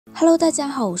Hello， 大家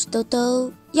好，我是兜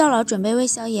兜。药老准备为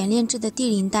萧炎炼制的地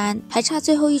灵丹，还差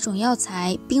最后一种药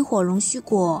材冰火龙须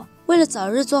果。为了早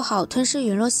日做好吞噬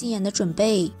陨落心炎的准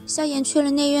备，萧炎去了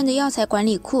内院的药材管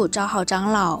理库找好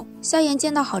长老。萧炎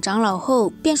见到好长老后，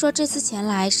便说这次前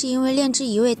来是因为炼制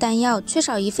一味丹药缺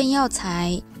少一份药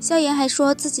材。萧炎还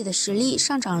说自己的实力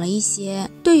上涨了一些，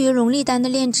对于龙力丹的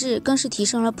炼制更是提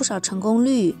升了不少成功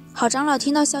率。好长老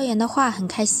听到萧炎的话很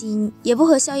开心，也不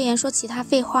和萧炎说其他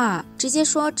废话，直接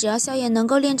说只要萧炎能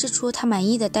够炼制出他满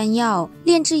意的丹药，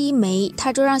炼制一枚，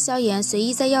他就让萧炎随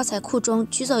意在药材库中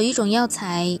取走一种药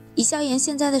材。以萧炎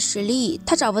现在的实力，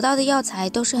他找不到的药材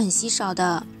都是很稀少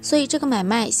的，所以这个买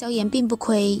卖萧炎并不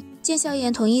亏。见萧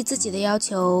炎同意自己的要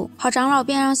求，好长老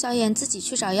便让萧炎自己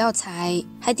去找药材，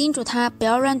还叮嘱他不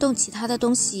要乱动其他的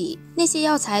东西，那些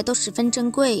药材都十分珍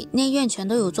贵，内院全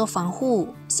都有做防护。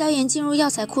萧炎进入药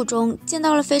材库中，见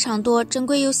到了非常多珍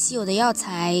贵又稀有的药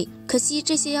材，可惜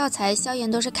这些药材萧炎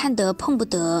都是看得碰不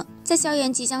得。在萧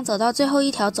炎即将走到最后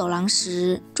一条走廊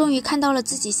时，终于看到了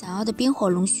自己想要的冰火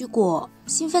龙须果。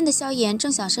兴奋的萧炎正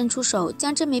想伸出手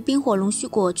将这枚冰火龙须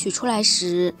果取出来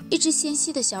时，一只纤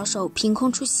细的小手凭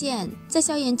空出现，在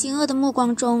萧炎惊愕的目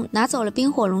光中拿走了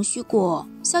冰火龙须果。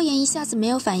萧炎一下子没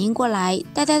有反应过来，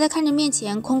呆呆地看着面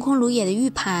前空空如也的玉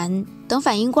盘。等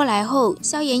反应过来后，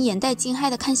萧炎眼带惊骇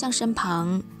地看向身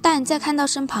旁，但在看到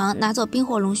身旁拿走冰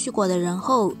火龙须果的人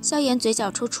后，萧炎嘴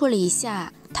角抽搐了一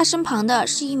下。他身旁的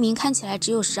是一名看起来只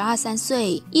有12、13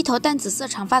岁、一头淡紫色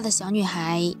长发的小女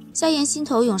孩。萧炎心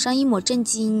头涌上一抹震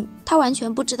惊，他完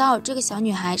全不知道这个小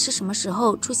女孩是什么时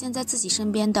候出现在自己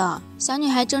身边的。小女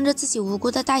孩睁着自己无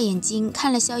辜的大眼睛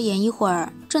看了萧炎一会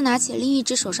儿，就拿起另一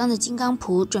只手上的金刚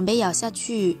蹼准备咬下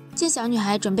去。见小女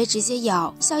孩准备直接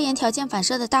咬，萧炎条件反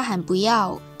射的大喊不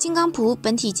要。金刚蹼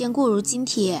本体坚固如金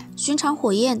铁，寻常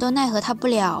火焰都奈何它不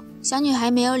了。小女孩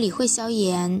没有理会萧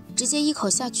炎，直接一口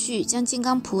下去将金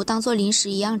刚蹼当作零食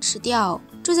一样吃掉。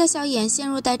就在萧炎陷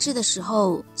入呆滞的时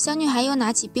候，小女孩又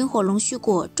拿起冰火龙须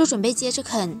果就准备接着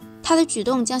啃。她的举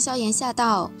动将萧炎吓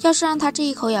到，要是让他这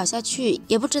一口咬下去，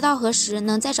也不知道何时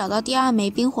能再找到第二枚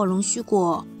冰火龙须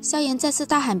果。萧炎再次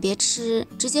大喊别吃，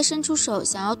直接伸出手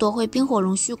想要夺回冰火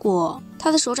龙须果。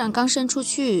他的手掌刚伸出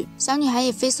去，小女孩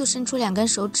也飞速伸出2根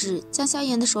手指将萧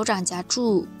炎的手掌夹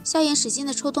住。萧炎使劲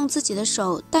地抽动自己的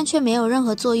手，但却没有任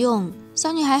何作用。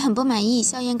小女孩很不满意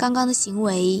萧炎刚刚的行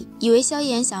为，以为萧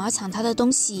炎想要抢她的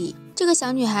东西。这个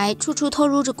小女孩处处透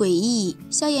露着诡异。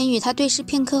萧炎与她对视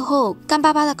片刻后，干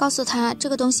巴巴地告诉她这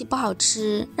个东西不好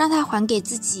吃，让她还给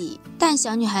自己。但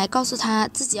小女孩告诉她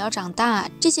自己要长大，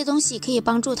这些东西可以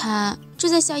帮助她。就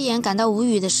在萧炎感到无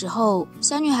语的时候，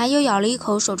小女孩又咬了一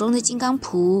口手中的金刚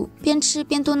蹼，边吃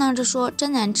边嘟囔着说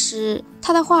真难吃。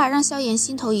她的话让萧炎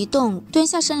心头一动，蹲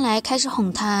下身来开始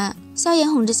哄她。萧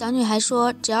炎哄着小女孩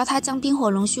说，只要她将冰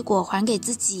火龙须果还给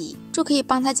自己，就可以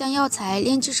帮她将药材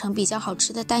炼制成比较好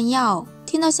吃的丹药。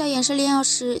听到萧炎是炼药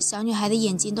师，小女孩的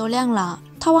眼睛都亮了。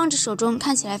她望着手中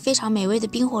看起来非常美味的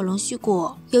冰火龙须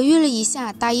果，犹豫了一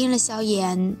下，答应了萧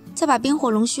炎。在把冰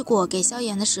火龙须果给萧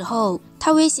炎的时候，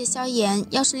她威胁萧炎，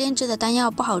要是炼制的丹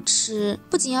药不好吃，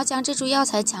不仅要将这株药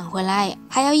材抢回来，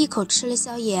还要一口吃了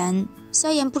萧炎。萧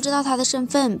炎不知道他的身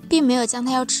份，并没有将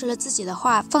他要吃了自己的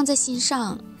话放在心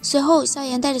上。随后，萧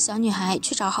炎带着小女孩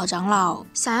去找好长老，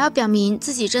想要表明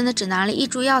自己真的只拿了一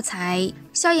株药材。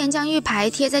萧炎将玉牌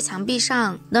贴在墙壁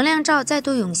上，能量罩再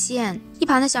度涌现。一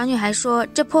旁的小女孩说，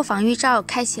这破防御罩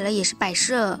开启了也是摆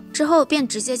设，之后便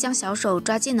直接将小手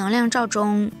抓进能量罩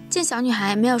中。见小女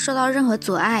孩没有受到任何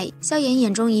阻碍，萧炎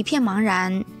眼中一片茫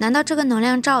然，难道这个能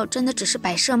量罩真的只是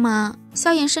摆设吗？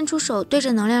萧炎伸出手对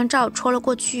着能量罩戳了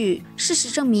过去，事实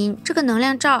证明这个能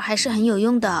量罩还是很有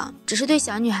用的，只是对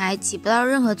小女孩起不到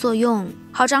任何作用。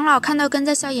好长老看到跟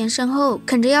在萧炎身后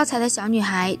啃着药材的小女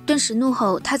孩，顿时怒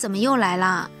吼她怎么又来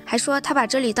了，还说她把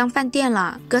这里当饭店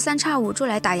了，隔三差五就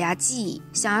来打牙祭。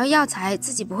想要药材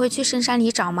自己不会去深山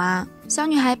里找吗？小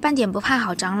女孩半点不怕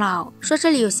好长老，说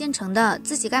这里有现成的，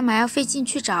自己干嘛要费劲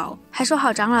去找，还说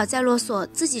好长老再啰嗦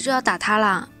自己就要打她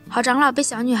了。好长老被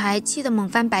小女孩气得猛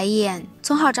翻白眼。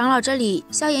从好长老这里，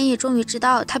萧炎也终于知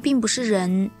道他并不是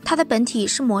人，他的本体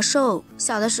是魔兽。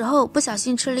小的时候不小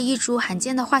心吃了一株罕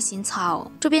见的化形草，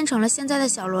就变成了现在的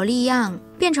小萝莉样。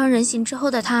变成人形之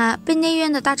后的他被内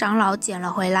院的大长老捡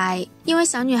了回来。因为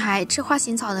小女孩吃化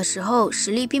形草的时候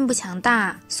实力并不强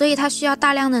大，所以她需要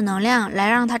大量的能量来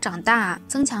让她长大，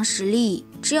增强实力。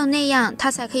只有那样，她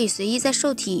才可以随意在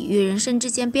兽体与人身之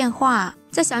间变化。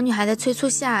在小女孩的催促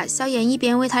下，萧炎一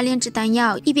边为她炼制丹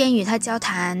药，一边与她交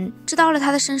谈。知道了她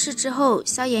的身世之后，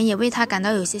萧炎也为她感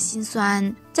到有些心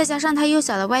酸。再加上她幼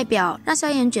小的外表，让萧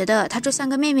炎觉得她就像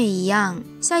个妹妹一样。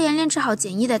萧炎炼制好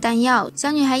简易的丹药，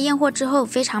小女孩验货之后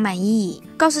非常满意，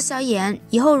告诉萧炎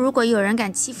以后如果有人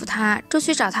敢欺负她，就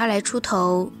去找她来出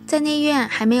头，在内院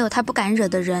还没有她不敢惹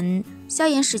的人。萧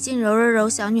炎使劲揉了揉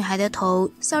小女孩的头，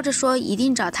笑着说一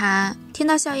定找她。听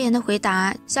到萧炎的回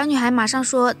答，小女孩马上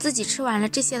说自己吃完了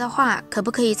这些的话，可不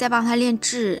可以再帮她炼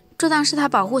制，就当是她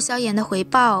保护萧炎的回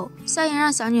报。萧炎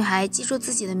让小女孩记住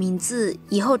自己的名字，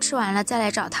以后吃完了再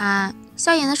来找她。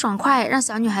萧炎的爽快让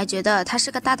小女孩觉得他是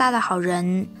个大大的好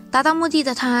人。达到目的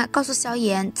的他告诉萧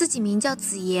炎自己名叫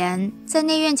紫妍，在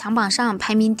内院强榜上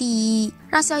排名第一，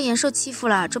让萧炎受欺负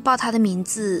了就报他的名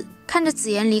字。看着紫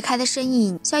妍离开的身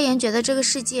影，萧炎觉得这个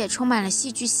世界充满了戏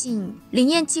剧性。灵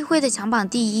验忌讳的强榜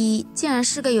第一竟然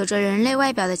是个有着人类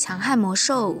外表的强悍魔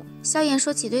兽。萧炎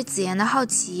说起对紫妍的好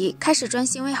奇，开始专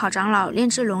心为好长老炼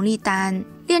制龙力丹。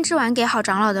炼制完给好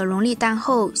长老的龙力丹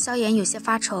后，萧炎有些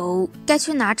发愁，该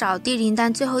去哪找地灵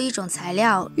丹最后一种材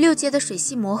料6阶的水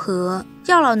系魔核。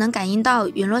药老能感应到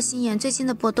陨落心炎最近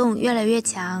的波动越来越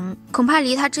强，恐怕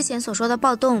离他之前所说的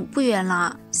暴动不远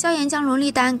了。萧炎将龙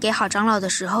力丹给好长老的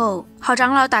时候，好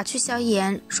长老打趣萧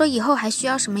炎说以后还需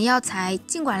要什么药材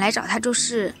尽管来找他就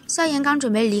是。萧炎刚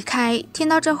准备离开，听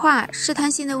到这话，试探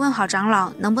性的问好长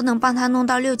老能不能帮他弄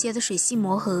到6阶的水系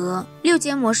魔核。6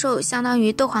阶魔兽相当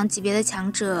于斗皇级别的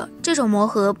强者，这种魔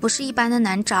核不是一般的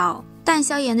难找，但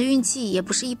萧炎的运气也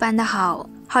不是一般的好。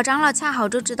好长老恰好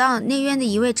就知道内院的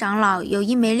一位长老有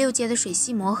一枚6阶的水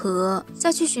系魔核，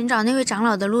在去寻找那位长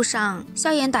老的路上，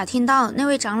萧炎打听到那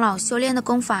位长老修炼的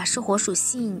功法是火属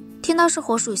性。听到是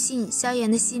火属性，萧炎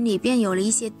的心里便有了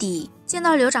一些底。见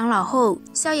到刘长老后，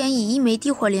萧炎以1枚地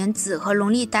火莲子和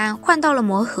龙力丹换到了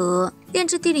魔核。炼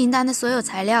制地灵丹的所有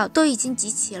材料都已经集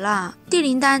齐了。地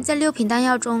灵丹在6品丹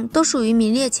药中都属于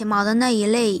名列前茅的那一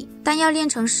类，丹药炼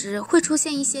成时会出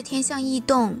现一些天象异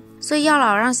动，所以药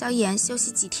老让萧炎休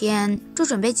息几天，就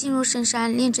准备进入深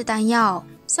山炼制丹药。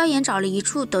萧炎找了一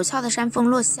处陡峭的山峰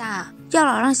落下，药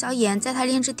老让萧炎在他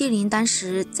炼制地灵丹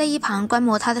时在一旁观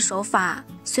摩他的手法，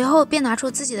随后便拿出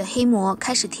自己的黑魔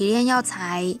开始提炼药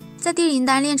材。在地灵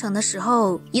丹炼成的时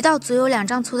候，一道足有2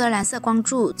丈粗的蓝色光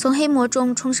柱从黑魔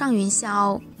中冲上云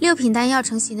霄，6品丹药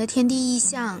成型的天地异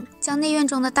象将内院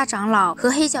中的大长老和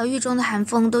黑角域中的韩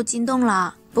枫都惊动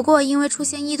了。不过因为出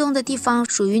现异动的地方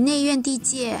属于内院地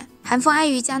界，韩枫碍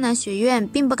于迦南学院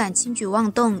并不敢轻举妄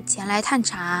动前来探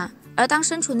查。而当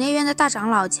身处内院的大长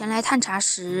老前来探查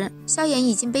时，萧炎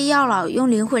已经被药老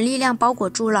用灵魂力量包裹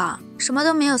住了，什么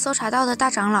都没有搜查到的大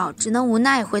长老只能无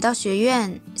奈回到学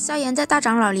院。萧炎在大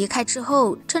长老离开之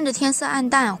后，趁着天色暗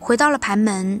淡回到了盘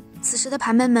门。此时的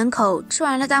盘门门口，吃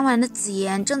完了丹丸的紫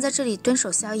妍正在这里蹲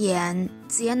守萧炎。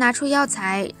紫妍拿出药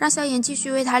材，让萧炎继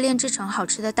续为他炼制成好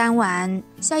吃的丹丸。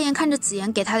萧炎看着紫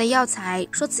妍给他的药材，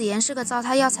说紫妍是个糟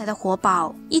蹋药材的活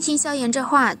宝。一听萧炎这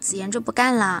话，紫妍就不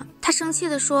干了，他生气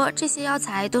地说这些药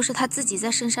材都是他自己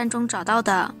在深山中找到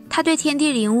的，他对天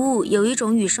地灵物有一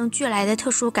种与生俱来的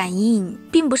特殊感应，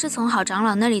并不是从好长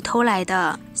老那里偷来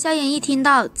的。萧炎一听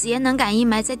到紫妍能感应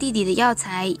埋在地底的药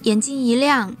材，眼睛一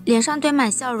亮，脸上堆满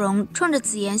笑容，冲着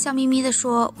紫妍笑眯眯地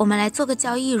说我们来做个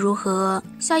交易如何？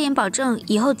萧炎保证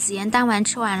以后紫妍丹丸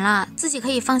吃完了，自己可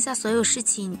以放下所有事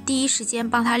情，第一时间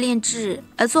帮他炼制。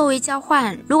而作为交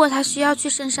换，如果他需要去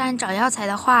深山找药材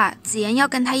的话，紫妍要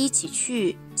跟他一起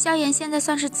去。萧炎现在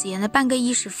算是紫妍的半个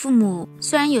衣食父母，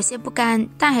虽然有些不甘，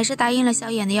但还是答应了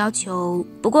萧炎的要求。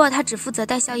不过他只负责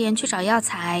带萧炎去找药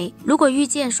材，如果遇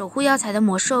见守护药材的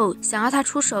魔兽，想要他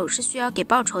出手是需要给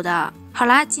报酬的。好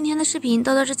啦，今天的视频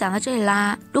豆豆就讲到这里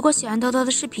啦。如果喜欢豆豆的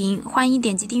视频，欢迎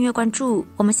点击订阅关注，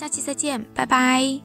我们下期再见，拜拜。